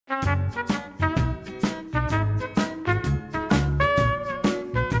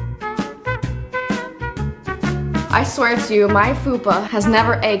I swear to you, my fupa has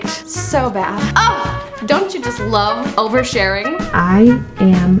never ached so bad. Oh, don't you just love oversharing? I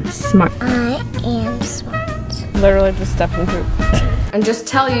am smart. I am smart. Literally just stepped in poop. And just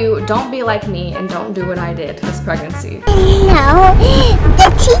tell you, don't be like me and don't do what I did this pregnancy. No, the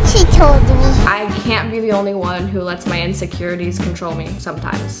teacher told me. I can't be the only one who lets my insecurities control me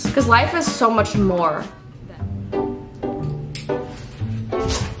sometimes. Because life is so much more.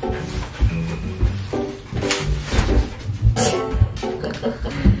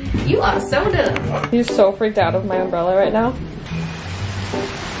 You are so dumb. You're so freaked out of my umbrella right now.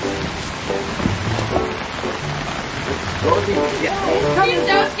 He's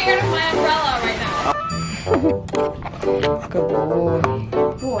so scared of my umbrella right now. Good boy.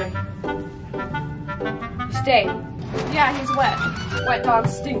 Boy. Stay. Yeah, he's wet. Wet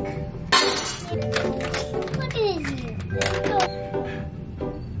dogs stink. Look at his.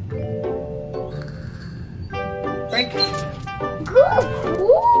 Break. Good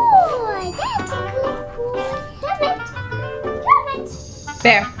boy. That's a good boy. Drop it. Drop it.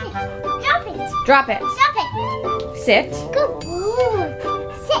 There. Drop it. Drop it. Drop it. Sit. Good boy.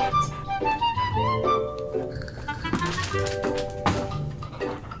 Sit.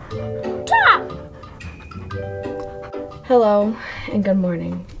 Drop. Hello and good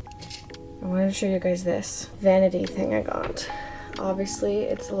morning. I wanted to show you guys this vanity thing I got. Obviously,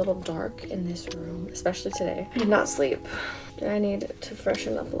 it's a little dark in this room, especially today. I did not sleep. I need to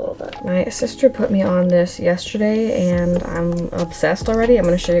freshen up a little bit. My sister put me on this yesterday and I'm obsessed already. I'm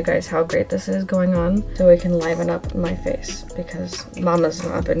going to show you guys how great this is going on so we can liven up my face because Mama's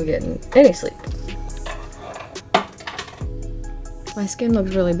not been getting any sleep. My skin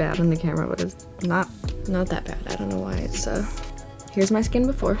looks really bad on the camera, but it's not that bad. I don't know why. It's here's my skin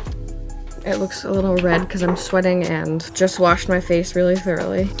before. It looks a little red because I'm sweating and just washed my face really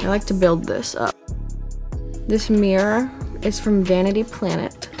thoroughly. I like to build this up. This mirror is from Vanity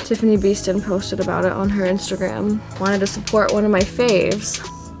Planet. Tiffany Beeston posted about it on her Instagram. Wanted to support one of my faves,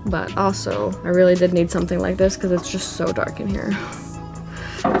 but also I really did need something like this because it's just so dark in here.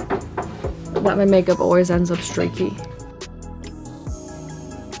 But my makeup always ends up streaky.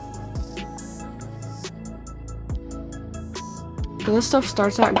 So this stuff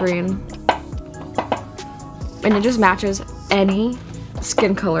starts out green. And it just matches any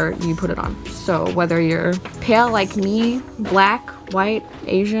skin color you put it on. So whether you're pale like me, black, white,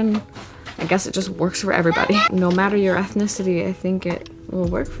 Asian, I guess it just works for everybody. No matter your ethnicity, I think it will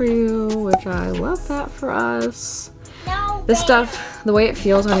work for you, which I love that for us. This stuff, the way it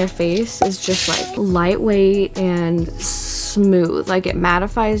feels on your face is just like lightweight and smooth. Like it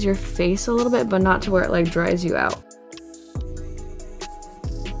mattifies your face a little bit, but not to where it like dries you out.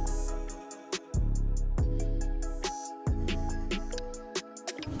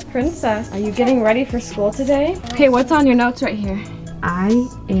 Princess, are you getting ready for school today? Okay, what's on your notes right here? I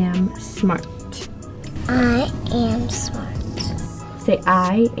am smart. I am smart. Say,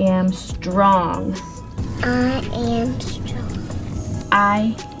 I am strong. I am strong.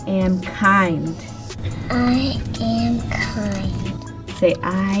 I am kind. I am kind. Say,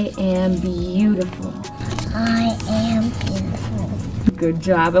 I am beautiful. I am beautiful. Good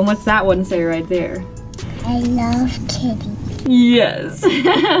job. And what's that one say right there? I love kitties. Yes.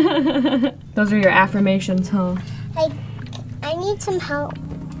 Those are your affirmations, huh? I need some help.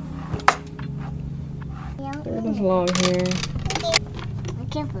 It is long hair. I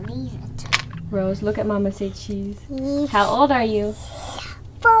can't believe it. Rose, look at Mama say cheese. He's How old are you?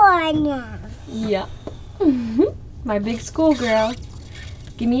 4 now. Yeah. My big school girl.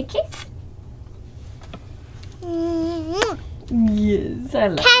 Give me a kiss. Yes, I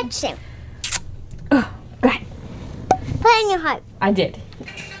love it. Catch him. Oh, go ahead. Put it in your heart. I did.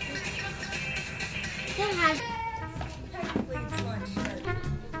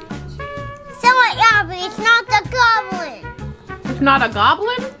 Someone, Abby, it's not the goblin. It's not a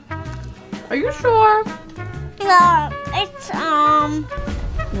goblin? Are you sure? No, it's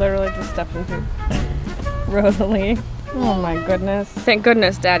Literally just stepped in poop. Rosalie. Oh my goodness. Thank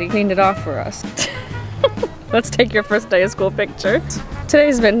goodness Daddy cleaned it off for us. Let's take your first day of school picture.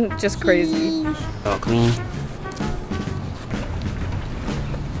 Today's been just crazy. All clean.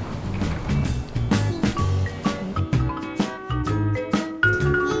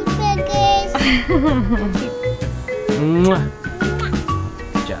 Mwah.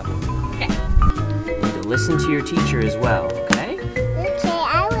 Good job. Okay. You need to listen to your teacher as well, okay? Okay,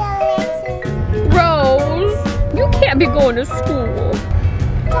 I will listen. Rose, you can't be going to school.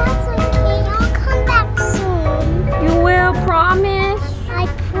 That's okay, I'll come back soon. You will, promise? I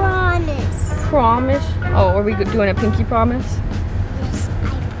promise. promise. Oh, are we doing a pinky promise? Yes,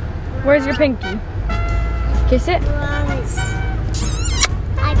 Where's your pinky? Kiss it. promise.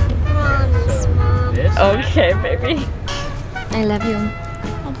 I promise, Mom. This? Okay, baby. I love you.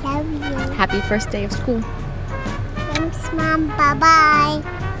 I love you. Happy first day of school. Thanks, Mom. Bye-bye.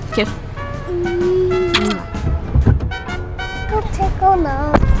 Kiss. Go tickle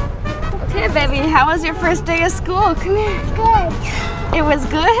nose. Okay, baby. How was your first day of school? Come here. Good. It was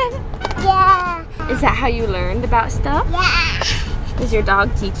good? Yeah. Is that how you learned about stuff? Yeah. Does your dog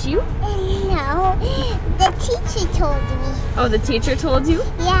teach you? No, the teacher told me. Oh, the teacher told you?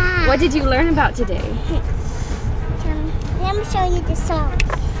 Yeah. What did you learn about today? Let me show you the song.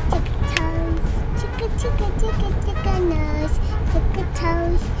 Tickle toes, tickle, tickle, tickle, tickle nose, tickle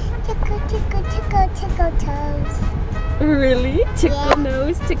toes, tickle, tickle, tickle, tickle toes. Really? Tickle Yeah.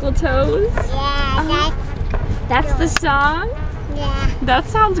 nose, tickle toes? Yeah, That's the song? yeah. That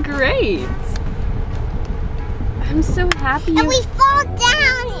sounds great. I'm so happy. And we fall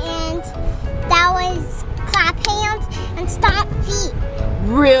down and that was clap hands and stomp feet.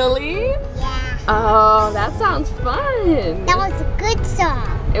 Really? Yeah. Oh, that sounds fun. That was a good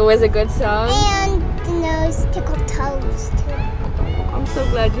song. It was a good song? And the nose tickle toes too. I'm so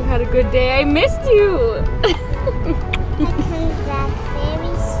glad you had a good day. I missed you. I come back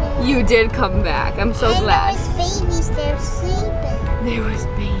very soon. You did come back. I'm so and glad. there was babies, they're sleeping. There was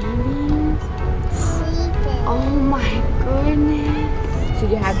babies. Sleeping. Oh my goodness. So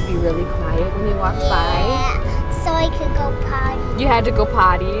you had to be really quiet when you walked Yeah, so I could go potty. by? You had to go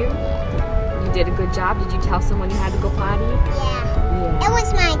potty? You did a good job. Did you tell someone you had to go potty? Yeah. It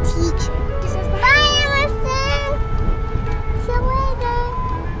was my teacher. Bye, Emerson. See you later.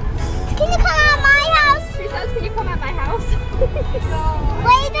 Can you come at my house? She says, can you come at my house?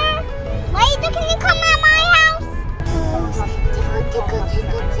 Later? Later, can you come at my house? Tickle, tickle,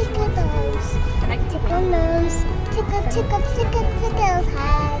 tickle, tickle nose. Tickle nose. Tickle, tickle, tickle, tickle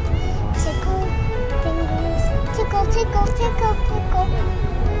head. Tickle fingers. Tickle, tickle, tickle, tickle head.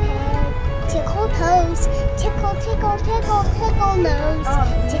 Tickle toes. Tickle, tickle, tickle, tickle nose.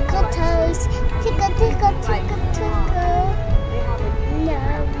 Tickle toes. Tickle, tickle, tickle, tickle nose.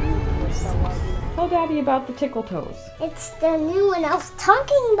 Tell Daddy about the tickle toes. It's the new one. I was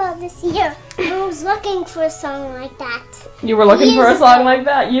talking about this year. I was looking for a song like that. You were looking for a Years song ago. like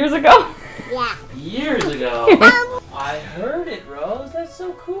that years ago? Yeah. Years ago. I heard it, Rose. That's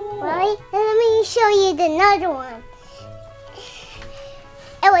so cool. Right? And let me show you the another one.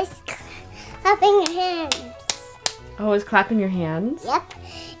 It was clapping your hands. Oh, is clapping your hands? Yep.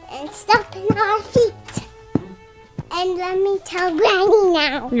 And stomping our feet. And let me tell Granny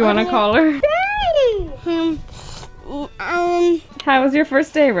now. You want to call her? How was your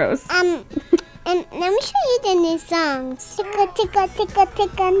first day, Rose? And let me show you the new songs. Tickle, tickle, tickle,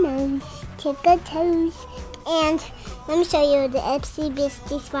 tickle nose, tickle toes. And let me show you the Ipsy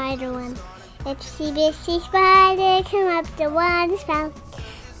Bitsy Spider one. Ipsy Bitsy Spider, come up the water spout.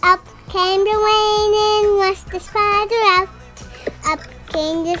 Up came the rain and washed the spider out. Up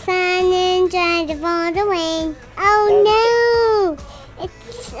came the sun and dried the water away. Oh no!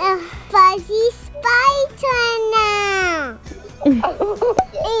 It's a fuzzy spider now!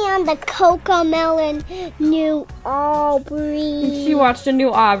 And the Cocomelon New Aubrey. She watched a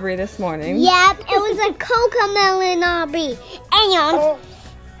new Aubrey this morning. Yep, it was a Cocomelon Aubrey. And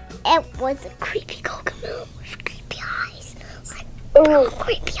it was a creepy Cocomelon with creepy eyes. Like,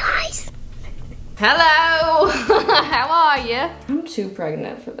 creepy eyes. Hello! How are you? I'm too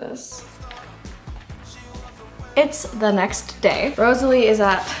pregnant for this. It's the next day. Rosalie is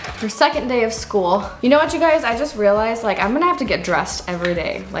at her second day of school. You know what, you guys? I just realized, like, I'm gonna have to get dressed every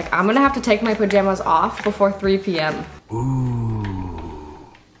day. Like, I'm gonna have to take my pajamas off before 3 p.m. Ooh.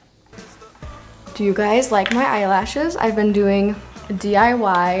 Do you guys like my eyelashes? I've been doing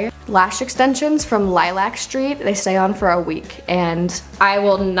DIY lash extensions from Lilac Street. They stay on for a week and I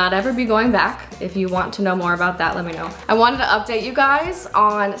will not ever be going back. If you want to know more about that, let me know. I wanted to update you guys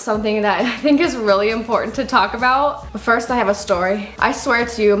on something that I think is really important to talk about. But first, I have a story. I swear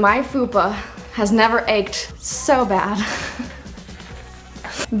to you, my fupa has never ached so bad.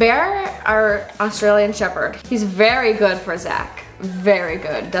 Bear, our Australian Shepherd, he's very good for Zach. Very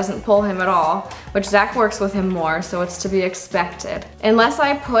good, doesn't pull him at all, which Zach works with him more, so it's to be expected. Unless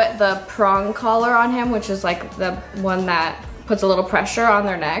I put the prong collar on him, which is like the one that puts a little pressure on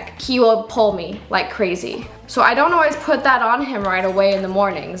their neck, he will pull me like crazy. So I don't always put that on him right away in the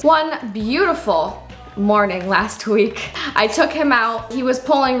mornings. One beautiful morning last week, I took him out. He was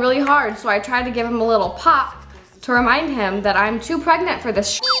pulling really hard, so I tried to give him a little pop to remind him that I'm too pregnant for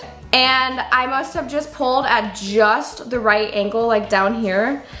this shit. And I must have just pulled at just the right angle, like down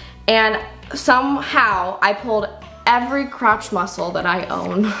here, and somehow I pulled every crotch muscle that I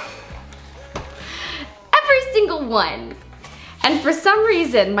own. Every single one. And for some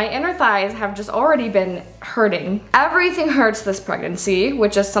reason, my inner thighs have just already been hurting. Everything hurts this pregnancy,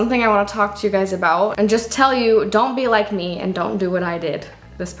 which is something I want to talk to you guys about and just tell you, don't be like me and don't do what I did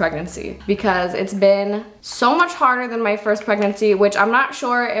this pregnancy, because it's been so much harder than my first pregnancy, which I'm not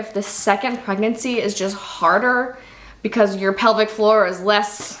sure if the second pregnancy is just harder because your pelvic floor is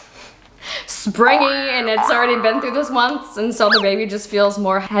less springy and it's already been through this once, and so the baby just feels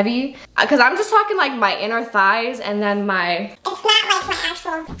more heavy. Because I'm just talking like my inner thighs and then my... It's not like my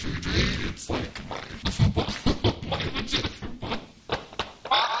actual...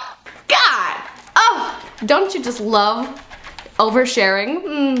 God! Oh! Don't you just love oversharing?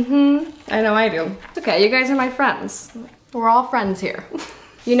 Mm-hmm. I know I do. It's okay, you guys are my friends. We're all friends here.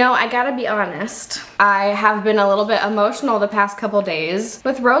 You know, I gotta be honest, I have been a little bit emotional the past couple days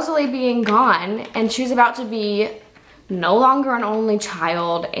with Rosalie being gone, and she's about to be no longer an only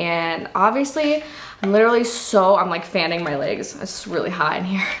child, and obviously I'm like fanning my legs. It's really hot in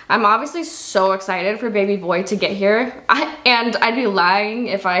here. I'm obviously so excited for baby boy to get here, and I'd be lying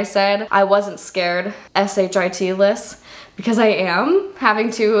if I said I wasn't scared, S-H-I-T-less, because I am. Having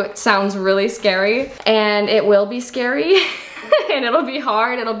to, it sounds really scary, and it will be scary. And it'll be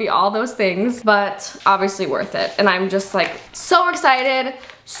hard, it'll be all those things, but obviously worth it. And I'm just like so excited,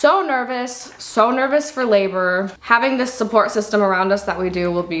 so nervous for labor. Having this support system around us that we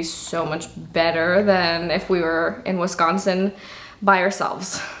do will be so much better than if we were in Wisconsin by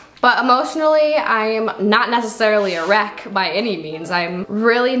ourselves. But emotionally, I'm not necessarily a wreck by any means. I'm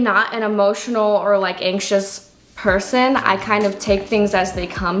really not an emotional or like anxious person. I kind of take things as they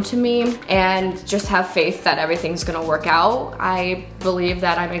come to me and just have faith that everything's gonna work out. I believe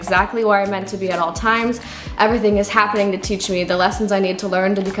that I'm exactly where I'm meant to be at all times. Everything is happening to teach me the lessons I need to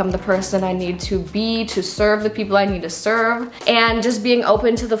learn to become the person I need to be, to serve the people I need to serve, and just being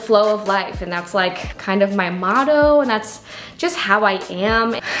open to the flow of life. And that's like kind of my motto, and that's just how I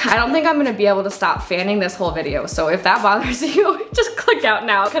am. I don't think I'm gonna be able to stop fanning this whole video, so if that bothers you, just click out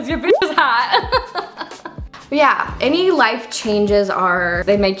now because your bitch is hot. But yeah, any life changes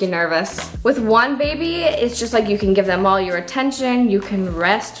they make you nervous. With one baby, it's just like you can give them all your attention, you can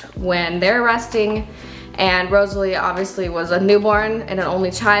rest when they're resting, and Rosalie obviously was a newborn and an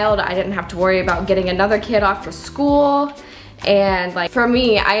only child. I didn't have to worry about getting another kid off to school, and like for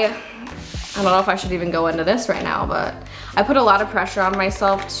me, I don't know if I should even go into this right now, but I put a lot of pressure on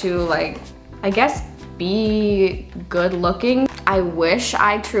myself to like, I guess, be good looking. I wish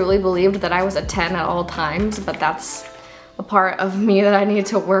I truly believed that I was a 10 at all times, but that's a part of me that I need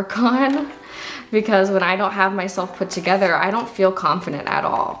to work on, because when I don't have myself put together, I don't feel confident at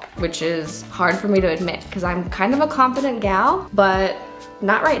all, which is hard for me to admit because I'm kind of a confident gal, but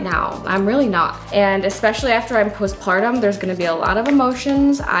not right now. I'm really not. And especially after I'm postpartum, there's gonna be a lot of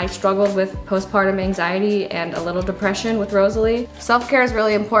emotions. I struggled with postpartum anxiety and a little depression with Rosalie. Self-care is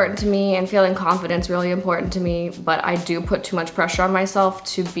really important to me, and feeling confident is really important to me, but I do put too much pressure on myself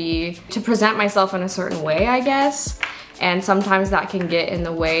to present myself in a certain way, I guess. And sometimes that can get in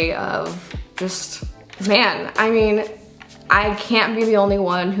the way of just, man, I mean, I can't be the only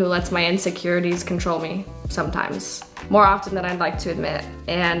one who lets my insecurities control me sometimes. More often than I'd like to admit.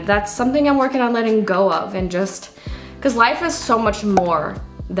 And that's something I'm working on letting go of, and just, because life is so much more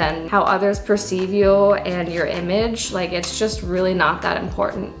than how others perceive you and your image. Like, it's just really not that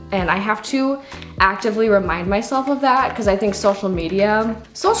important. And I have to actively remind myself of that, because I think social media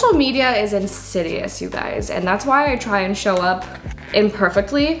is insidious, you guys. And that's why I try and show up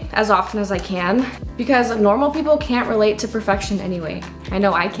imperfectly as often as I can, because normal people can't relate to perfection anyway. I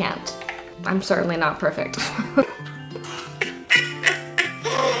know I can't. I'm certainly not perfect.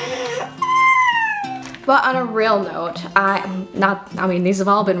 But on a real note, I mean, these have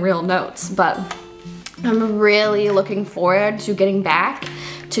all been real notes, but I'm really looking forward to getting back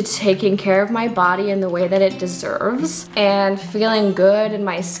to taking care of my body in the way that it deserves and feeling good in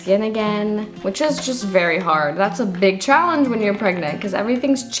my skin again, which is just very hard. That's a big challenge when you're pregnant, because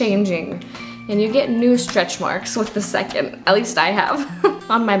everything's changing and you get new stretch marks with the second. At least I have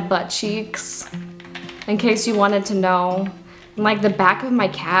on my butt cheeks, in case you wanted to know. Like the back of my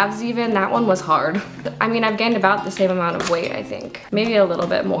calves even, that one was hard. I mean, I've gained about the same amount of weight, I think. Maybe a little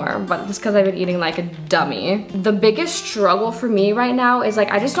bit more, but it's because I've been eating like a dummy. The biggest struggle for me right now is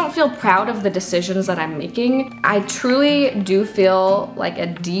like, I just don't feel proud of the decisions that I'm making. I truly do feel like a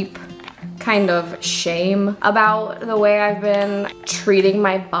deep kind of shame about the way I've been treating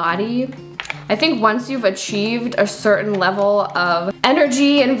my body. I think once you've achieved a certain level of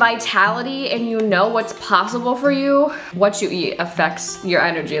energy and vitality and you know what's possible for you, what you eat affects your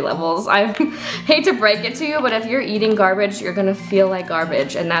energy levels. I hate to break it to you, but if you're eating garbage, you're gonna feel like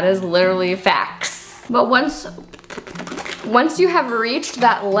garbage, and that is literally facts. But once you have reached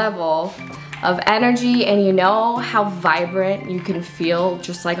that level of energy and you know how vibrant you can feel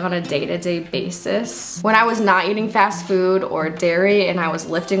just like on a day-to-day basis. When I was not eating fast food or dairy and I was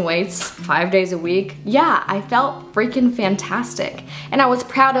lifting weights 5 days a week, yeah, I felt freaking fantastic. And I was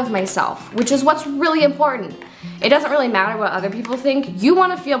proud of myself, which is what's really important. It doesn't really matter what other people think. You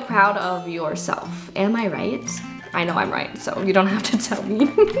want to feel proud of yourself. Am I right? I know I'm right, so you don't have to tell me.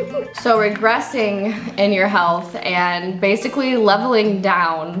 So regressing in your health and basically leveling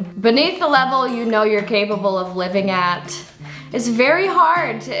down beneath the level you know you're capable of living at is very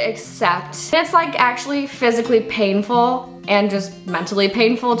hard to accept. It's like actually physically painful and just mentally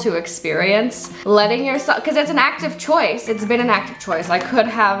painful to experience. Letting yourself, because it's an active choice. It's been an active choice. I could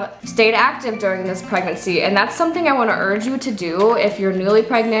have stayed active during this pregnancy, and that's something I want to urge you to do if you're newly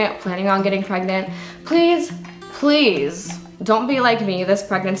pregnant, planning on getting pregnant. Please don't be like me this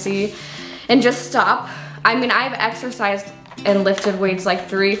pregnancy and just stop. I mean, I've exercised and lifted weights like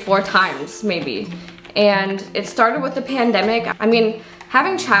 3-4 times maybe. And it started with the pandemic. I mean,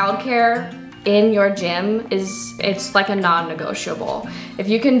 having childcare in your gym it's like a non-negotiable. If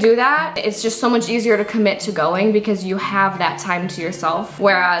you can do that, it's just so much easier to commit to going because you have that time to yourself.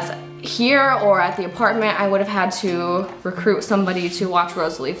 Whereas here or at the apartment, I would have had to recruit somebody to watch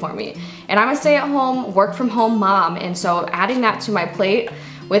Rosalie for me. And I'm a stay-at-home, work-from-home mom, and so adding that to my plate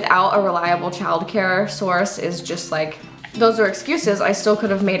without a reliable childcare source is just like, those are excuses. I still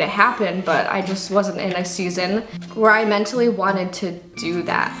could have made it happen, but I just wasn't in a season where I mentally wanted to do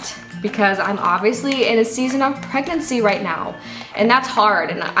that because I'm obviously in a season of pregnancy right now. And that's hard,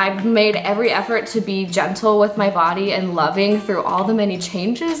 and I've made every effort to be gentle with my body and loving through all the many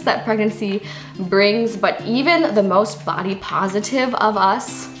changes that pregnancy brings, but even the most body positive of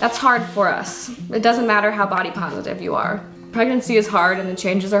us, that's hard for us. It doesn't matter how body positive you are. Pregnancy is hard and the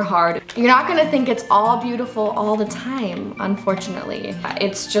changes are hard. You're not gonna think it's all beautiful all the time, unfortunately.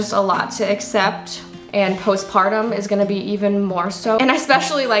 It's just a lot to accept. And postpartum is gonna be even more so. And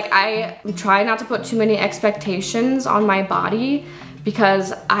especially like I try not to put too many expectations on my body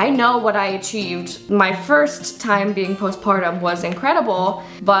because I know what I achieved. My first time being postpartum was incredible,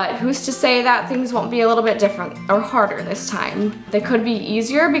 but who's to say that things won't be a little bit different or harder this time? They could be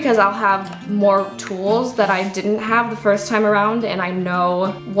easier because I'll have more tools that I didn't have the first time around, and I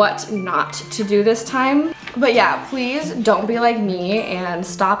know what not to do this time. But yeah, please don't be like me and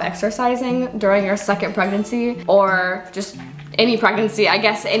stop exercising during your second pregnancy or just any pregnancy. I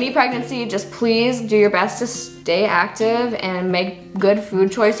guess any pregnancy, just please do your best to stay active and make good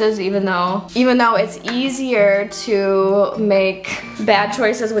food choices even though it's easier to make bad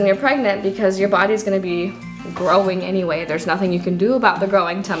choices when you're pregnant because your body's gonna be growing anyway. There's nothing you can do about the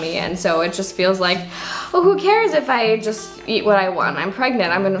growing tummy, and so it just feels like, oh, who cares if I just eat what I want? I'm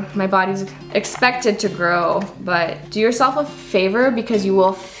pregnant, my body's expected to grow. But do yourself a favor because you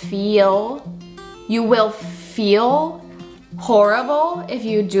will feel horrible if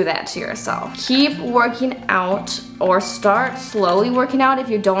you do that to yourself. Keep working out or start slowly working out if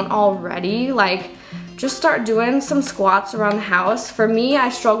you don't already. Like, just start doing some squats around the house. For me, I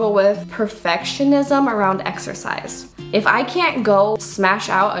struggle with perfectionism around exercise. If I can't go smash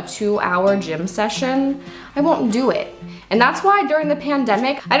out a 2-hour gym session, I won't do it. And that's why during the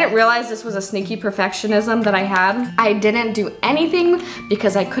pandemic, I didn't realize this was a sneaky perfectionism that I had. I didn't do anything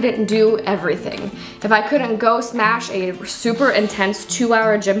because I couldn't do everything. If I couldn't go smash a super intense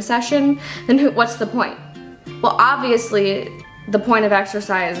 2-hour gym session, then what's the point? Well, obviously, the point of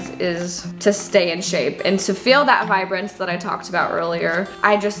exercise is to stay in shape and to feel that vibrance that I talked about earlier.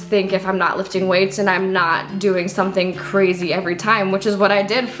 I just think if I'm not lifting weights and I'm not doing something crazy every time, which is what I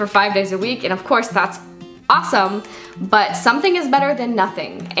did for 5 days a week, and of course that's awesome, but something is better than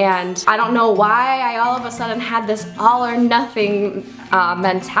nothing. And I don't know why I all of a sudden had this all or nothing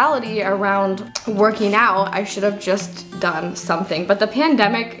mentality around working out. I should have just done something. But the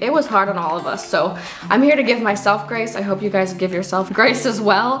pandemic, it was hard on all of us. So I'm here to give myself grace. I hope you guys give yourself grace as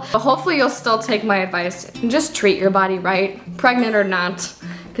well. But hopefully you'll still take my advice and just treat your body right, pregnant or not,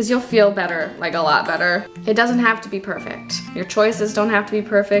 because you'll feel better, like a lot better. It doesn't have to be perfect. Your choices don't have to be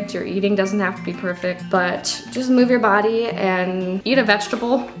perfect. Your eating doesn't have to be perfect, but just move your body and eat a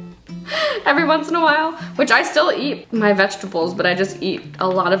vegetable. every once in a while, which I still eat my vegetables, but I just eat a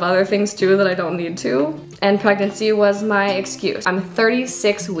lot of other things too that I don't need to. And pregnancy was my excuse. I'm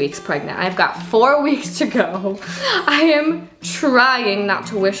 36 weeks pregnant. I've got 4 weeks to go. I am trying not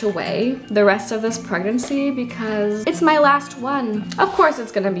to wish away the rest of this pregnancy because it's my last one. Of course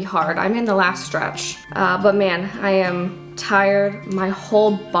it's gonna be hard. I'm in the last stretch. But man, I am tired. My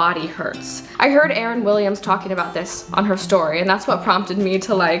whole body hurts. I heard Erin Williams talking about this on her story, and that's what prompted me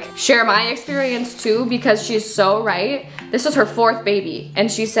to like share my experience too, because she's so right. This is her 4th baby, and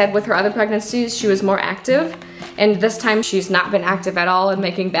she said with her other pregnancies she was more active, and this time she's not been active at all and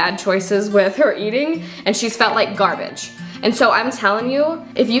making bad choices with her eating, and she's felt like garbage. And so I'm telling you,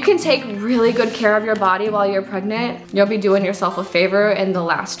 if you can take really good care of your body while you're pregnant, you'll be doing yourself a favor in the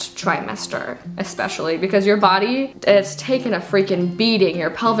last trimester, especially because your body is taking a freaking beating. Your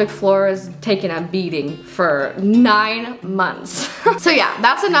pelvic floor is taking a beating for 9 months. So yeah,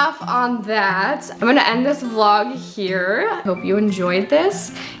 that's enough on that. I'm gonna end this vlog here. I hope you enjoyed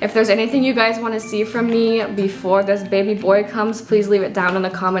this. If there's anything you guys wanna see from me before this baby boy comes, please leave it down in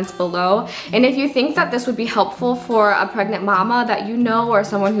the comments below. And if you think that this would be helpful for a pregnant mama that you know or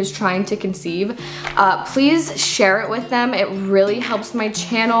someone who's trying to conceive, please share it with them. It really helps my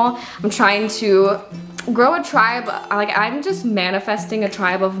channel. I'm trying to grow a tribe. Like, I'm just manifesting a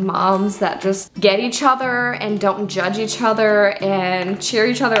tribe of moms that just get each other and don't judge each other and cheer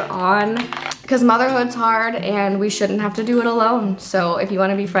each other on, because motherhood's hard and we shouldn't have to do it alone. So if you want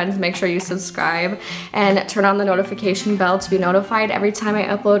to be friends, make sure you subscribe and turn on the notification bell to be notified every time I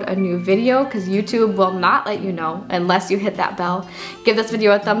upload a new video, because YouTube will not let you know unless you hit that bell. Give this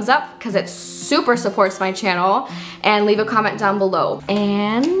video a thumbs up because it super supports my channel, and leave a comment down below.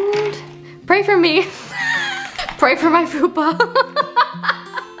 And pray for me. Pray for my fupa.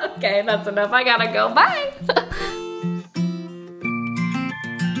 Okay, that's enough. I gotta go. Bye.